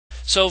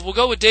So we'll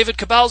go with David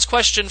Cabal's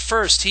question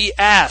first. He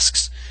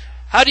asks,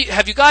 have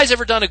you guys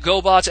ever done a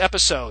Gobots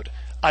episode?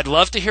 I'd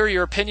love to hear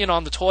your opinion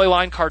on the toy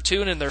line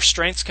cartoon and their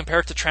strengths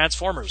compared to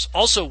Transformers.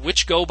 Also,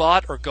 which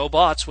Gobot or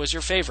Gobots was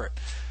your favorite?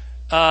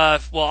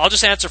 Well, I'll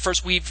just answer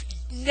first. We've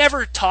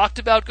never talked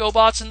about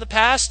Gobots in the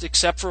past,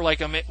 except for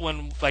when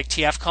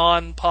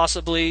TFCon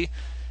possibly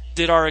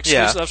did our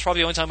exclusive. Yeah. That was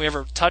probably the only time we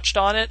ever touched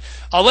on it.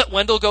 I'll let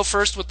Wendell go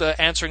first with the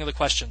answering of the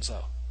questions,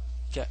 though.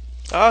 Okay.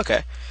 Oh,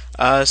 okay.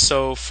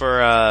 So for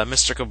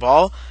Mr.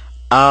 Cabal,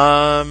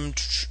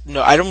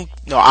 no,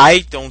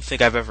 I don't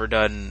think I've ever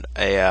done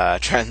a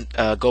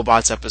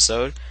Gobots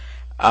episode.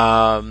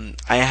 I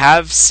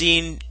have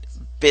seen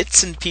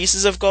bits and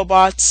pieces of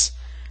Gobots,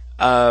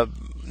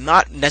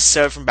 not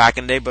necessarily from back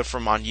in the day, but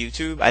from on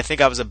YouTube. I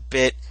think I was a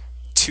bit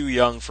too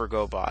young for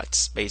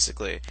Gobots,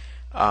 basically.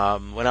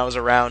 When I was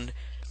around,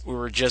 we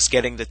were just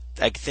getting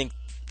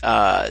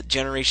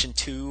Generation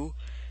 2,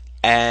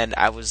 and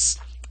I was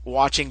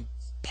watching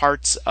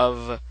parts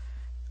of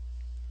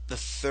the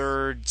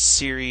third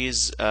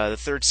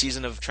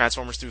season of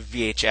Transformers through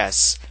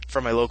VHS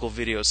from my local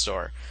video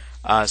store.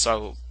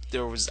 So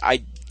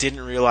I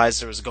didn't realize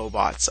there was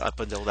Gobots up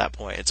until that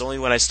point. It's only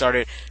when I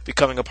started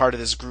becoming a part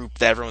of this group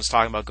that everyone's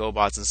talking about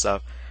Gobots and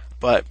stuff.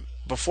 But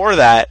before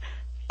that,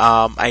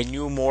 I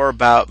knew more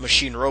about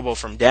Machine Robo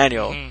from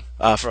Daniel,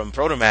 from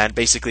Proto Man,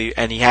 basically,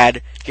 and he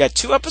had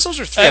 2 episodes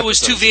or 3 episodes? It was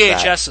 2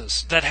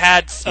 VHSs that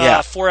had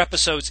 4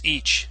 episodes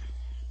each.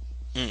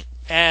 Mm.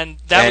 And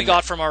we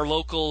got from our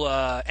local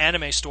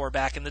anime store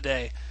back in the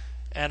day.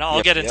 And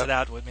I'll get into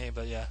that with me,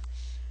 but yeah.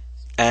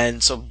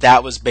 And so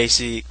that was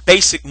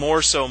basic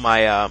more so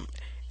my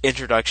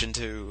introduction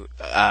to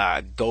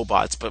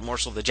Gobots, but more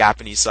so the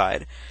Japanese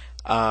side.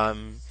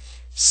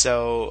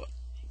 So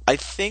I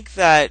think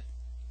that,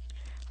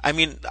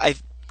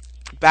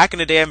 back in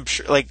the day, I'm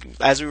sure,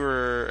 as we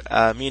were,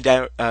 me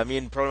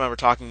and Proto Man were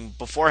talking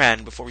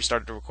beforehand, before we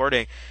started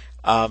recording,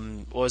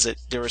 what was it?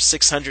 There was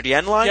 600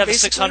 yen line. Yeah, the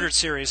basically? 600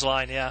 series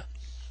line. Yeah.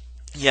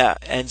 Yeah,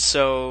 and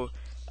so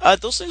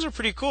those things are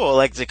pretty cool.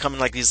 Like, they come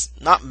in these,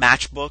 not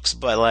matchbooks,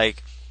 but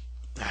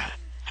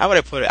how would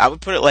I put it? I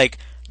would put it like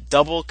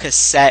double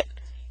cassette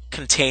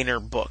container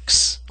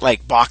books,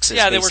 like boxes.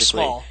 Yeah, basically. They were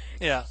small.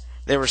 Yeah,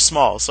 they were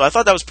small. So I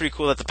thought that was pretty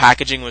cool that the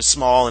packaging was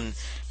small and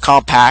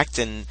compact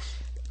and.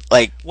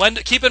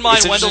 Keep in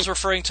mind, Wendell's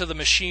referring to the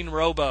Machine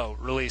Robo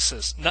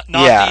releases, not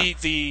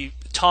the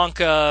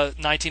Tonka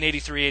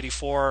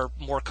 1983-84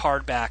 more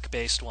cardback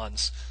based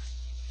ones.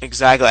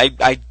 Exactly.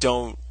 I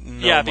don't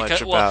know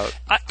much about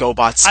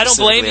Gobots. I don't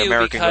blame you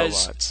American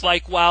because,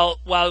 Gobots.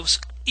 while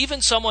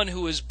even someone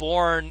who was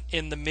born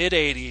in the mid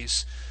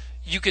 '80s,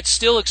 you could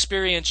still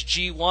experience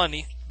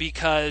G1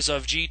 because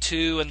of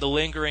G2 and the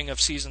lingering of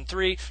Season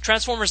 3.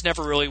 Transformers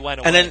never really went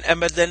away.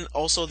 But then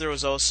also there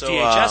was also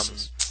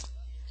VHSs.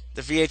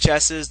 The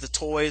VHSs, the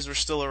toys were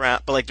still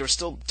around, but there were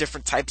still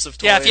different types of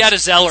toys. Yeah, if you had a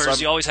Zellers,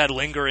 you always had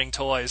lingering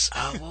toys.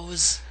 There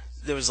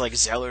was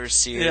Zellers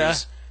series. Yeah.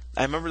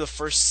 I remember the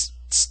first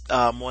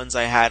ones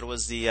I had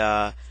was the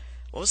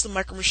what was the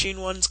Micro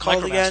Machine ones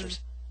called again?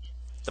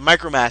 The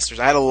Micromasters.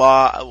 I had a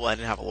lot. Well, I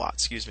didn't have a lot.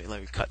 Excuse me. Let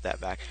me cut that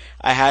back.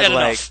 I had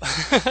I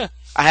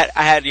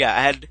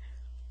had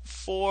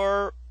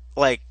 4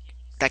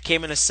 that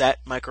came in a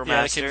set Micromasters.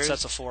 Yeah, that came in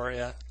sets of 4.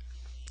 Yeah.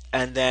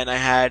 And then I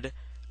had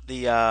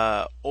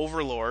the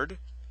Overlord,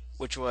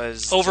 which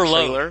was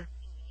Overload. The trailer.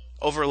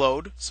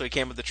 Overload. So he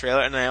came with the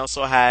trailer, and I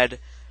also had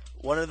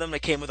one of them that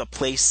came with a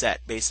play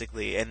set,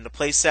 basically. And the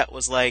play set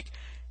was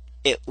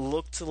it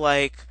looked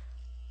like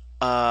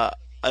a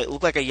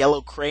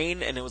yellow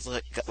crane, and it was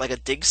like a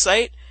dig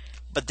site.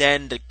 But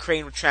then the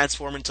crane would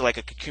transform into a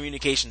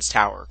communications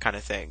tower kind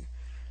of thing.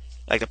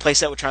 The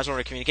playset would transform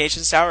into a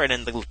communications tower, and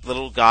then the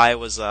little guy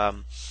was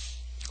You're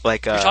talking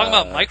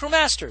about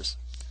Micromasters?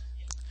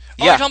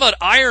 Oh, yeah. You're talking about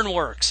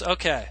Ironworks.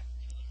 Okay.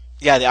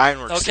 Yeah, the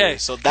Ironworks. Okay.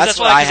 Series. So that's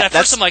what I had. At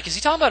first I'm like, is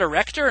he talking about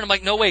Erector? And I'm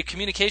like, no, wait,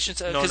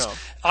 communications. Because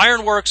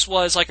Ironworks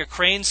was a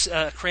crane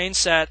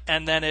set,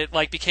 and then it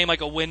became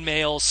a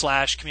windmill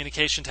 /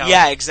 communication tower.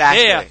 Yeah,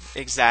 exactly. Yeah.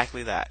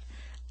 Exactly that.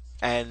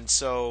 And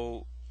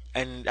so,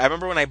 and I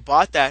remember when I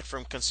bought that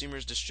from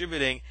Consumers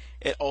Distributing,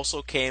 it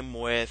also came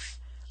with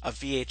a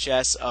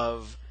VHS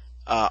of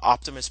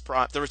Optimus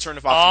Prime, The Return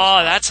of Optimus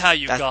Prime. Oh, that's how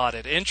you got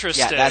it.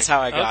 Interesting. Yeah, that's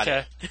how I got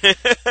it.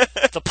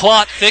 The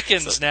plot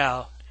thickens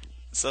now.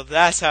 So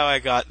that's how I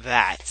got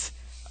that.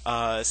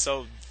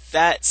 The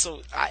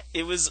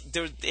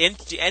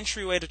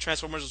entryway to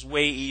Transformers was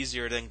way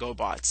easier than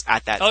Gobots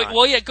at that time.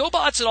 Well, yeah,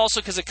 Gobots, and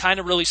also because it kind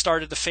of really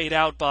started to fade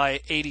out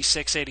by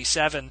 86,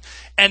 87,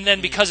 and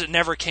then because it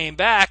never came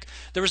back,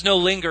 there was no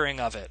lingering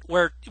of it.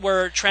 Where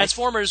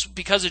Transformers,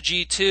 because of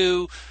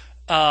G2,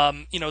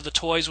 the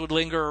toys would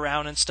linger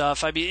around and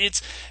stuff.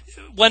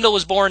 Wendell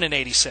was born in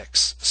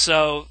 86,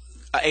 so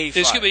 85.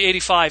 Excuse me,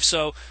 85.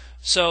 So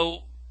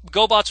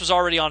Gobots was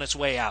already on its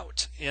way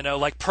out,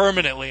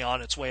 permanently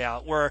on its way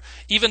out. Where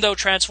even though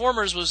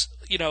Transformers was,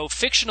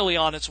 fictionally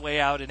on its way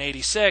out in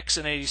 86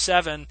 and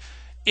 87,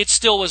 it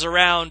still was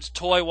around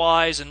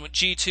toy-wise, and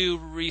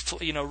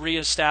G2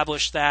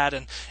 reestablished that.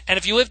 And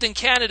if you lived in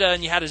Canada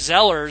and you had a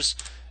Zellers,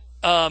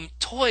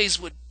 toys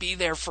would be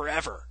there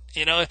forever.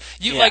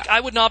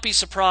 I would not be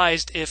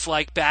surprised if,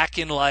 like, back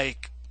in,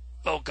 like,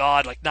 oh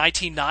God, like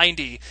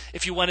 1990,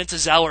 if you went into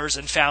Zellers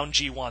and found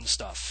G1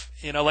 stuff.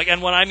 And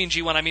when I mean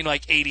G1, I mean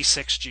like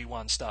 86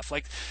 G1 stuff.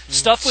 Like,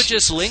 stuff would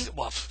just linger.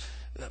 Well,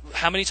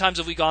 how many times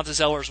have we gone to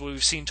Zellers where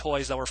we've seen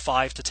toys that were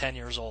 5 to 10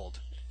 years old?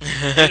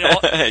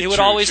 It would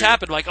always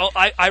happen. Like,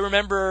 I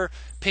remember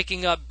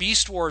picking up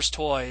Beast Wars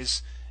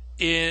toys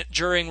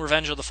during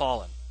Revenge of the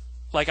Fallen.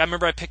 Like, I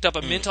remember I picked up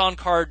a mint-on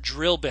card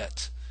drill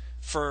bit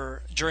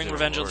during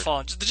Revenge of the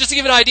Fallen. Just to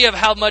give an idea of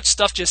how much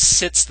stuff just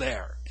sits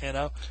there,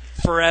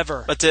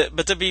 forever. But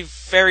to be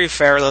very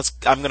fair,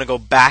 I'm going to go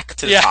back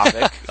to the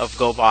topic of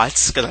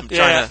GoBots, because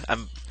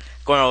I'm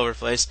going all over the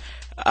place.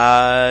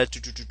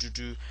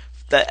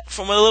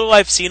 From a little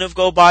I've seen of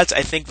GoBots,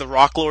 I think the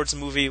Rock Lords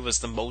movie was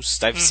the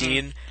most I've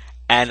seen,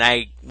 and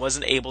I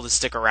wasn't able to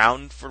stick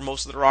around for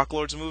most of the Rock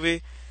Lords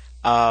movie.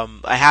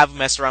 I have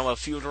messed around with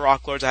a few of the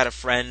Rock Lords. I had a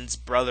friend's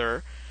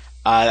brother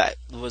that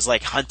was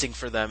like hunting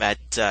for them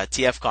at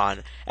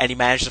TFCon, and he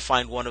managed to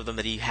find one of them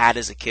that he had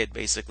as a kid,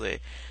 basically.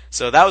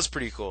 So that was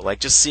pretty cool. Like,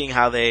 just seeing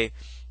how they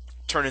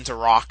turn into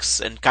rocks,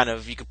 and kind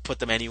of you could put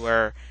them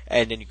anywhere,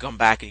 and then you come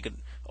back and you could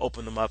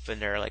open them up,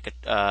 and they're like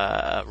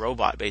a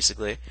robot,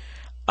 basically.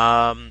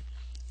 I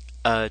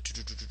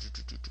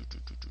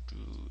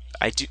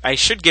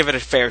should give it a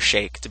fair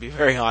shake, to be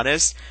very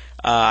honest.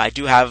 I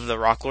do have the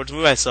Rock Lords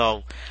movie,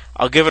 so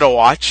I'll give it a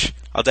watch.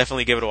 I'll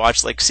definitely give it a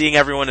watch. Like, seeing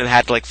everyone that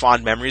had like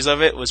fond memories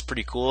of it was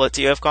pretty cool at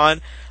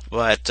TFCon,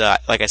 but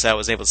like I said, I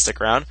was able to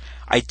stick around.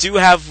 I do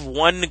have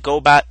one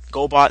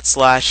GoBot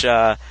slash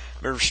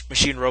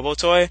Machine Robo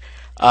toy.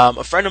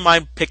 A friend of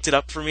mine picked it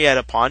up for me at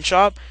a pawn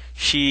shop.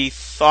 She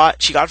got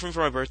it for me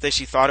for my birthday.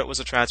 She thought it was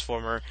a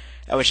Transformer.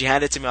 And when she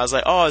handed it to me, I was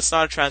like, "Oh, it's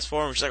not a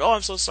Transformer." She's like, "Oh,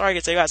 I'm so sorry, I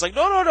can take it." I was like,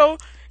 "No.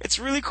 It's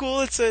really cool.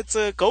 It's a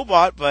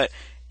GoBot, but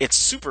it's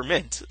super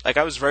mint." Like,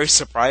 I was very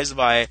surprised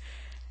by,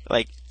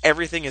 like,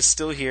 everything is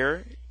still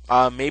here.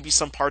 Maybe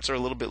some parts are a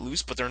little bit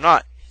loose, but they're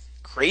not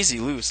crazy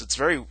loose. It's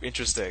very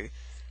interesting.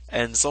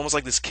 And it's almost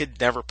like this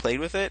kid never played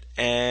with it,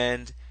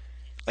 and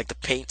like the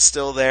paint's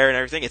still there and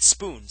everything. It's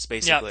spoons,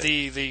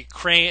 basically. Yeah, the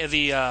crane,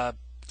 the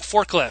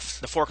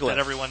forklift. The forklift that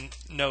everyone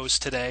knows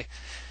today.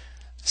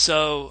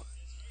 So.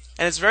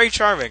 And it's very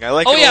charming. I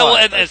like it a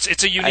lot. Well,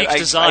 it's a unique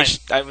design.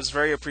 I was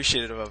very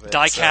appreciative of it.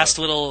 Die-cast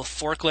little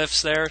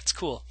forklifts there. It's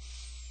cool.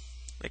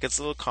 Like, it's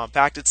a little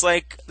compact. It's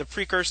like the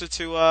precursor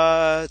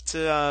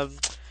to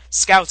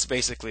Scouts,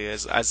 basically,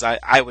 as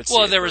I would say.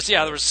 Well, there was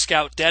a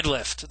Scout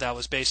deadlift that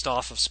was based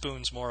off of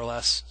spoons, more or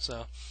less.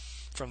 So,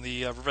 from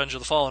the Revenge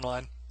of the Fallen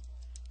line.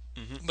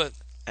 Mm-hmm. But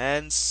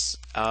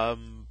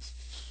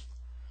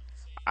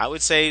I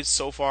would say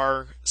so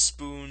far,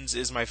 spoons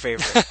is my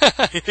favorite.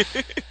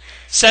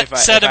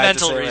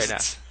 Sentimental reasons.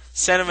 Right,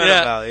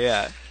 sentimental value,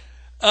 yeah.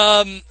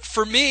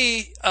 For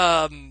me,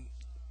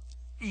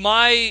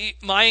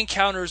 my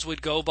encounters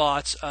with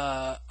GoBots,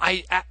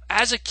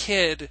 as a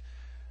kid,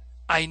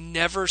 I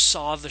never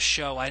saw the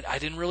show. I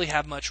didn't really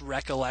have much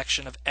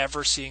recollection of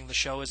ever seeing the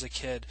show as a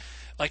kid.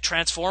 Like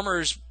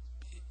Transformers,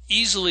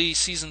 easily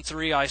season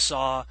 3 I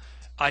saw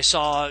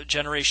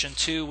Generation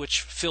 2,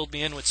 which filled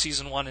me in with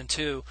season 1 and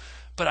 2.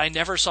 But I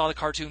never saw the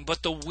cartoon.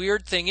 But the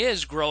weird thing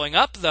is, growing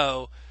up,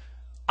 though,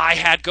 I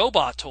had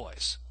GoBot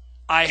toys.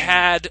 I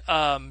had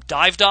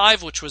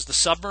Dive, which was the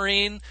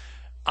submarine.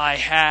 I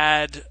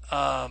had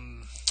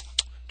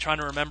trying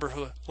to remember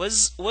who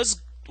was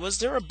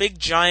there a big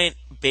giant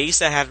base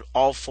that had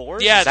all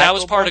fours? Yeah, that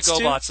was part of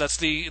GoBots.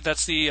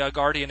 That's the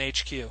Guardian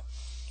HQ.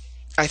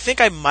 I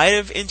think I might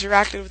have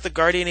interacted with the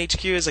Guardian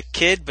HQ as a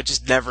kid, but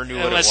just never knew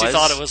what it was. Unless you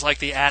thought it was like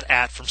the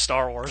AT-AT from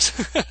Star Wars.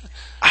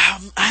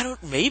 I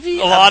don't. Maybe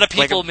a lot of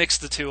people mix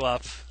the two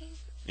up.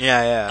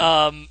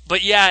 Yeah.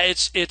 But yeah,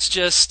 it's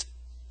just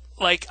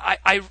like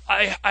I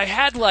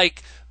had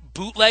like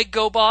bootleg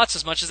GoBots.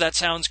 As much as that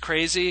sounds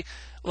crazy,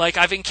 like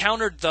I've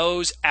encountered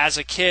those as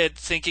a kid,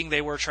 thinking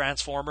they were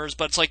Transformers.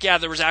 But it's like, yeah,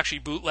 there was actually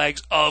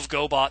bootlegs of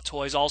GoBot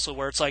toys also,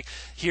 where it's like,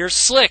 here's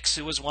Slicks,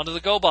 who was one of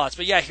the GoBots.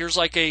 But yeah, here's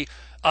like a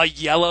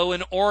yellow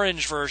and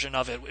orange version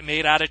of it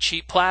made out of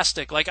cheap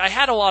plastic. Like, I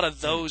had a lot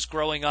of those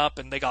growing up,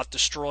 and they got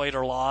destroyed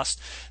or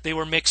lost. They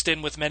were mixed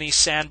in with many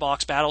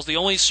sandbox battles. The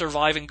only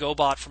surviving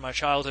GoBot from my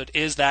childhood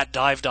is that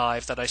Dive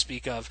that I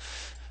speak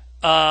of.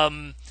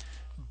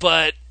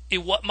 But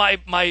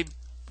my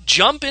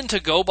jump into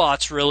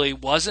GoBots really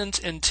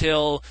wasn't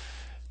until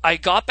I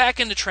got back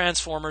into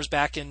Transformers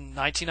back in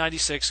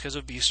 1996 because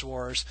of Beast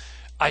Wars.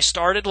 I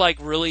started like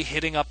really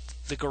hitting up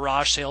the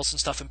garage sales and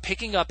stuff and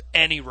picking up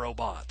any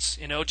robots,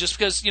 just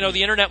because,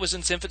 the internet was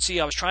in its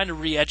infancy. I was trying to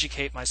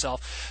re-educate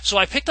myself. So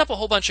I picked up a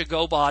whole bunch of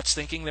GoBots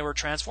thinking they were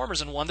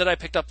Transformers, and one that I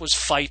picked up was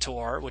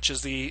Fightor, which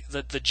is the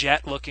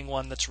jet-looking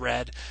one that's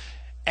red.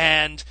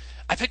 And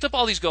I picked up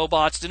all these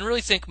GoBots, didn't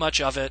really think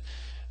much of it.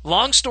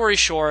 Long story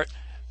short,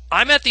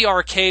 I'm at the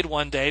arcade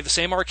one day, the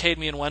same arcade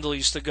me and Wendell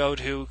used to go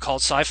to,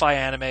 called Sci-Fi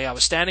Anime. I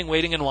was standing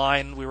waiting in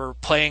line. We were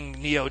playing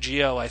Neo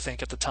Geo, I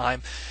think, at the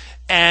time.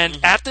 And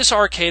at this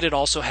arcade, it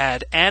also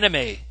had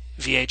anime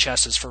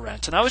VHSs for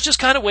rent. And I was just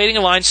kind of waiting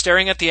in line,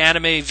 staring at the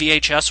anime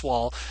VHS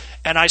wall,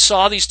 and I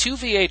saw these two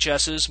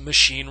VHSs,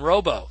 Machine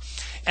Robo.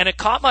 And it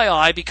caught my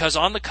eye because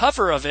on the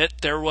cover of it,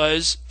 there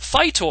was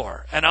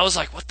Fightor. And I was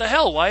like, what the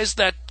hell? Why is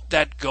that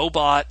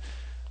Gobot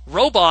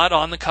robot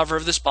on the cover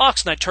of this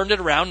box? And I turned it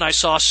around and I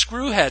saw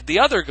Screwhead, the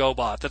other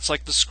Gobot that's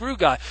like the screw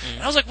guy.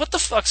 And I was like, what the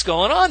fuck's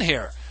going on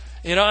here?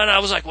 You know, and I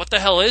was like, what the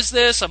hell is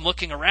this? I'm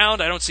looking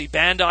around. I don't see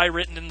Bandai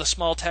written in the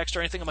small text or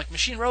anything. I'm like,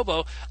 Machine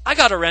Robo, I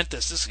got to rent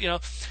this.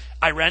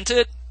 I rent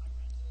it.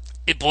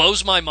 It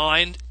blows my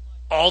mind.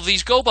 All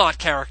these Gobot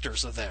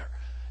characters are there.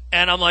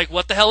 And I'm like,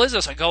 what the hell is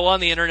this? I go on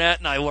the internet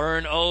and I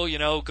learn,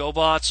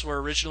 Gobots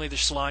were originally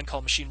this line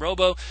called Machine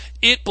Robo.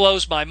 It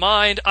blows my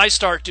mind. I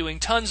start doing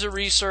tons of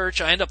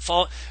research. I end up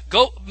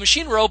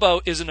Machine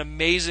Robo is an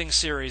amazing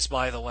series,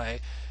 by the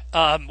way.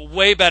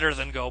 Way better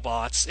than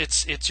Gobots.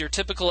 It's your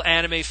typical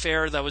anime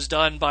fare that was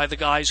done by the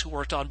guys who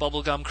worked on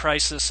Bubblegum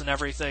Crisis and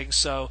everything.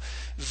 So,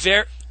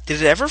 did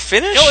it ever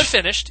finish? No, it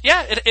finished.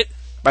 Yeah, it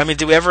I mean,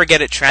 did we ever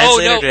get it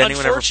translated? Oh, no, did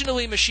anyone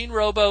unfortunately, Machine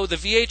Robo, the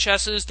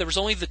VHSs, there was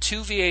only the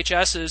two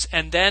VHSs,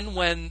 and then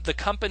when the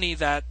company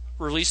that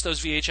released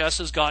those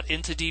VHSs got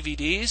into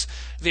DVDs,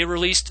 they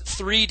released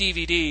 3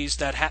 DVDs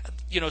that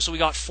so we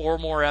got 4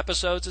 more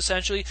episodes,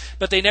 essentially,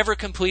 but they never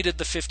completed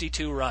the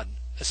 52 run,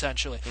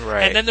 essentially.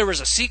 Right. And then there was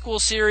a sequel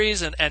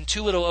series and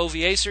 2 little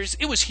OVA series.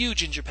 It was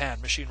huge in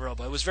Japan, Machine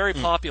Robo. It was very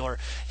popular.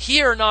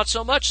 Here, not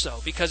so much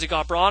so, because it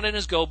got brought in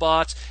as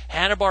Gobots.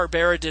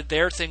 Hanna-Barbera did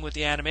their thing with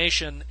the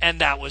animation, and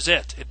that was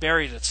it. It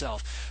buried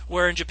itself.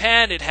 Where in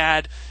Japan, it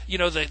had,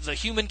 the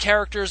human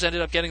characters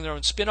ended up getting their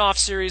own spin-off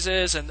series,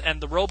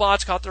 and the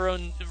robots got their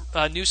own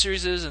new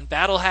series, and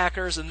Battle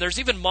Hackers, and there's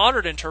even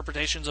modern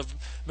interpretations of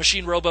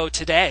Machine Robo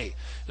today.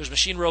 There's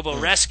Machine Robo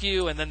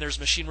Rescue, and then there's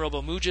Machine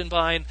Robo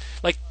Mugenbein.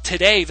 Like,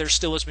 today, there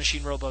still is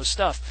Machine Robo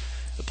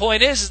stuff. The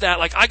point is that,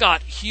 I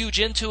got huge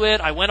into it.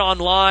 I went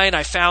online.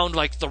 I found,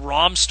 the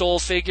Romstol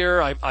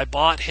figure. I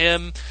bought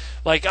him.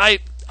 I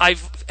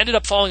ended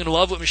up falling in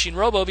love with Machine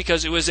Robo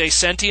because it was a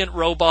sentient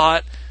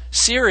robot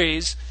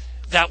series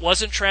that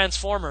wasn't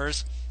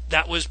Transformers,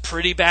 that was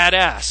pretty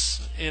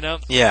badass,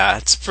 Yeah,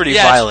 it's pretty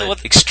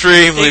violent.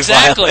 Extremely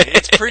violent. Exactly.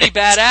 It's pretty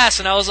badass.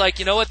 And I was like,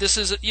 this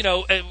is,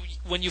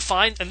 when you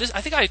find, and this, I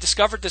think I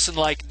discovered this in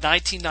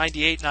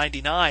 1998,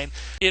 99,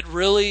 it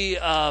really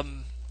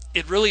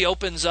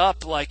opens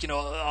up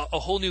a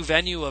whole new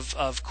venue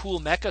of cool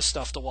mecha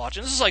stuff to watch.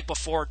 And this is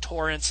before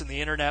torrents and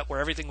the internet, where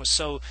everything was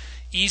so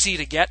easy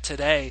to get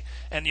today,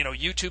 and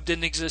YouTube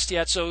didn't exist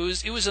yet. So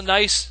it was a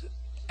nice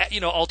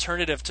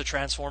alternative to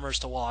Transformers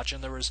to watch,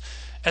 and there was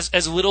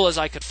as little as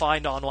I could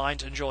find online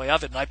to enjoy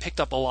of it, and I picked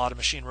up a lot of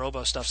Machine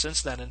Robo stuff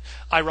since then. And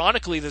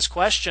ironically, this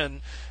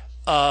question,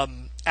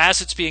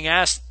 as it's being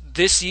asked,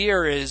 this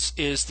year is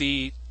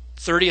the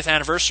 30th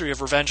anniversary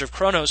of Revenge of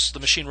Kronos, the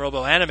Machine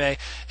Robo anime,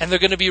 and they're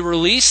going to be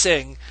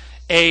releasing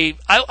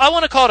I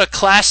want to call it a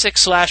classic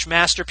 /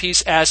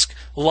 masterpiece-esque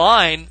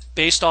line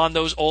based on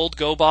those old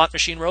Gobot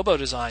Machine Robo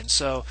designs.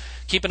 So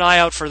keep an eye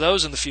out for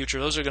those in the future.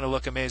 Those are going to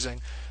look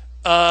amazing.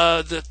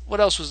 What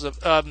else was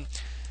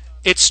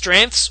its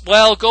strengths?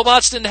 Well,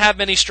 Gobots didn't have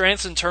many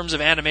strengths in terms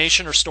of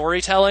animation or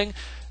storytelling.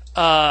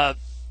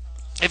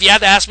 If you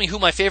had to ask me who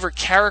my favorite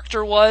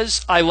character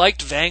was, I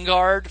liked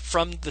Vanguard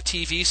from the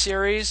TV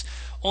series,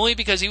 only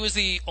because he was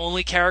the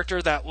only character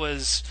that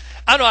was,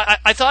 I don't know,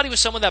 I thought he was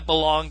someone that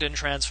belonged in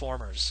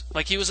Transformers.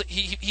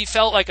 He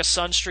felt like a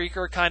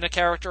Sunstreaker kind of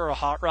character, or a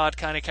Hot Rod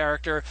kind of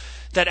character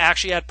that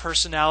actually had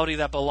personality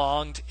that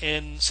belonged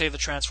in, say, the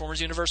Transformers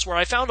universe, where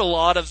I found a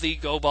lot of the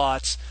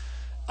Gobots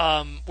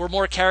were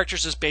more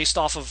characters just based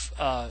off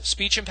of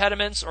speech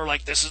impediments, or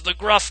this is the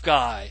gruff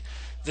guy,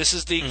 this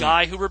is the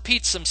guy who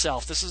repeats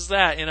himself, this is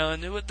that,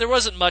 and there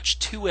wasn't much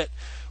to it,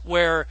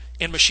 where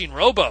in Machine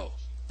Robo,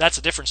 that's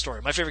a different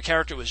story. My favorite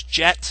character was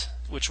Jet,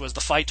 which was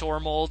the Fightor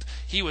mold.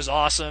 He was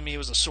awesome. He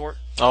was a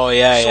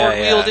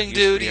sword-wielding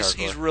dude.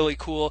 He's really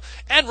cool.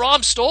 And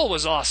Rom Stoll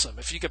was awesome.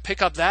 If you could pick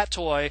up that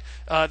toy,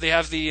 they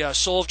have the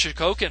Soul of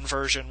Chikokin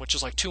version, which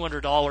is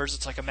 $200.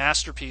 It's a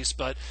masterpiece,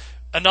 but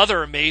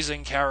another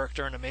amazing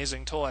character, an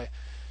amazing toy.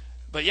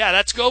 But yeah,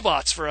 that's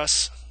Gobots for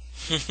us.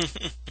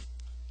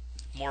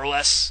 More or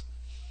less.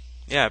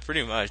 Yeah,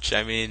 pretty much.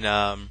 I mean,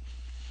 I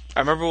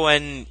remember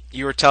when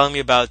you were telling me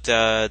about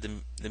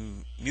the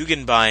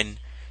Mugenbein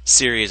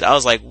series, I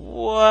was like,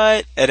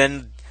 what? And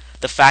then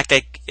the fact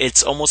that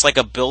it's almost like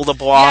a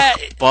Build-A-Block,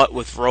 but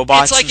with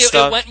robots and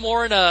stuff. It went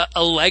more in a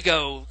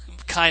Lego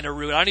kind of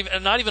route.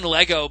 Not even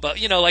Lego, but,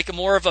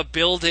 more of a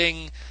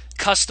building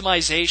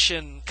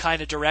customization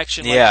kind of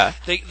direction. Yeah.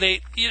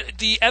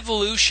 The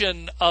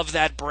evolution of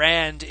that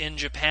brand in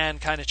Japan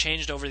kind of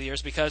changed over the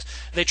years, because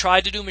they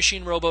tried to do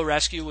Machine Robo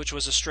Rescue, which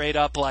was a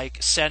straight-up,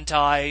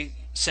 Sentai,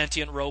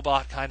 sentient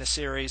robot kind of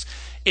series.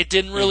 It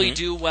didn't really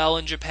do well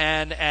in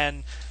Japan,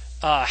 and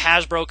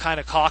Hasbro kind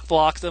of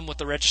cock-blocked them with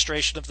the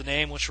registration of the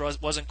name, which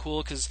wasn't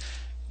cool, because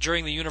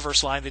during the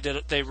Universe line,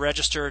 they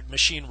registered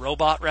Machine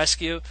Robot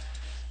Rescue.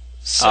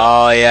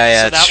 So,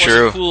 yeah, so that's that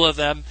true. was cool of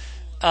them.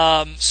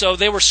 So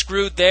they were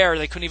screwed there.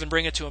 They couldn't even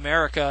bring it to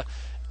America.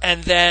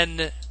 And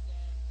then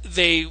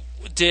they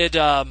did,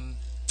 there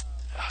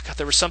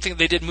was something,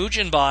 they did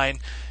Mugenbein.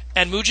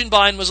 And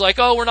Mugenbein was like,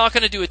 oh, we're not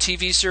going to do a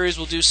TV series.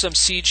 We'll do some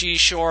CG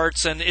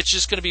shorts, and it's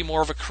just going to be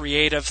more of a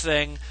creative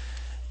thing.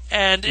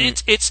 And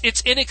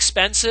it's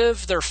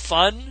inexpensive. They're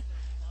fun,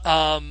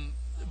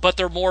 but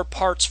they're more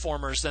parts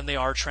formers than they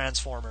are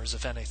transformers,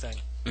 if anything.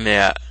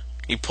 Yeah,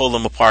 you pull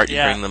them apart,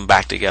 you bring them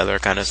back together,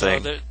 kind of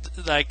thing.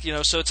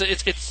 So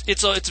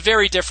it's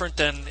very different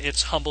than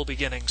its humble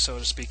beginnings, so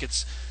to speak.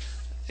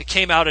 It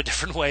came out a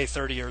different way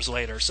 30 years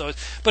later. So,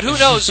 but who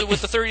knows?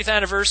 With the 30th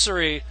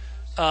anniversary,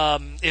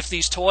 if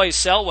these toys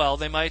sell well,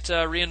 they might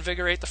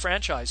reinvigorate the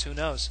franchise. Who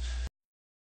knows?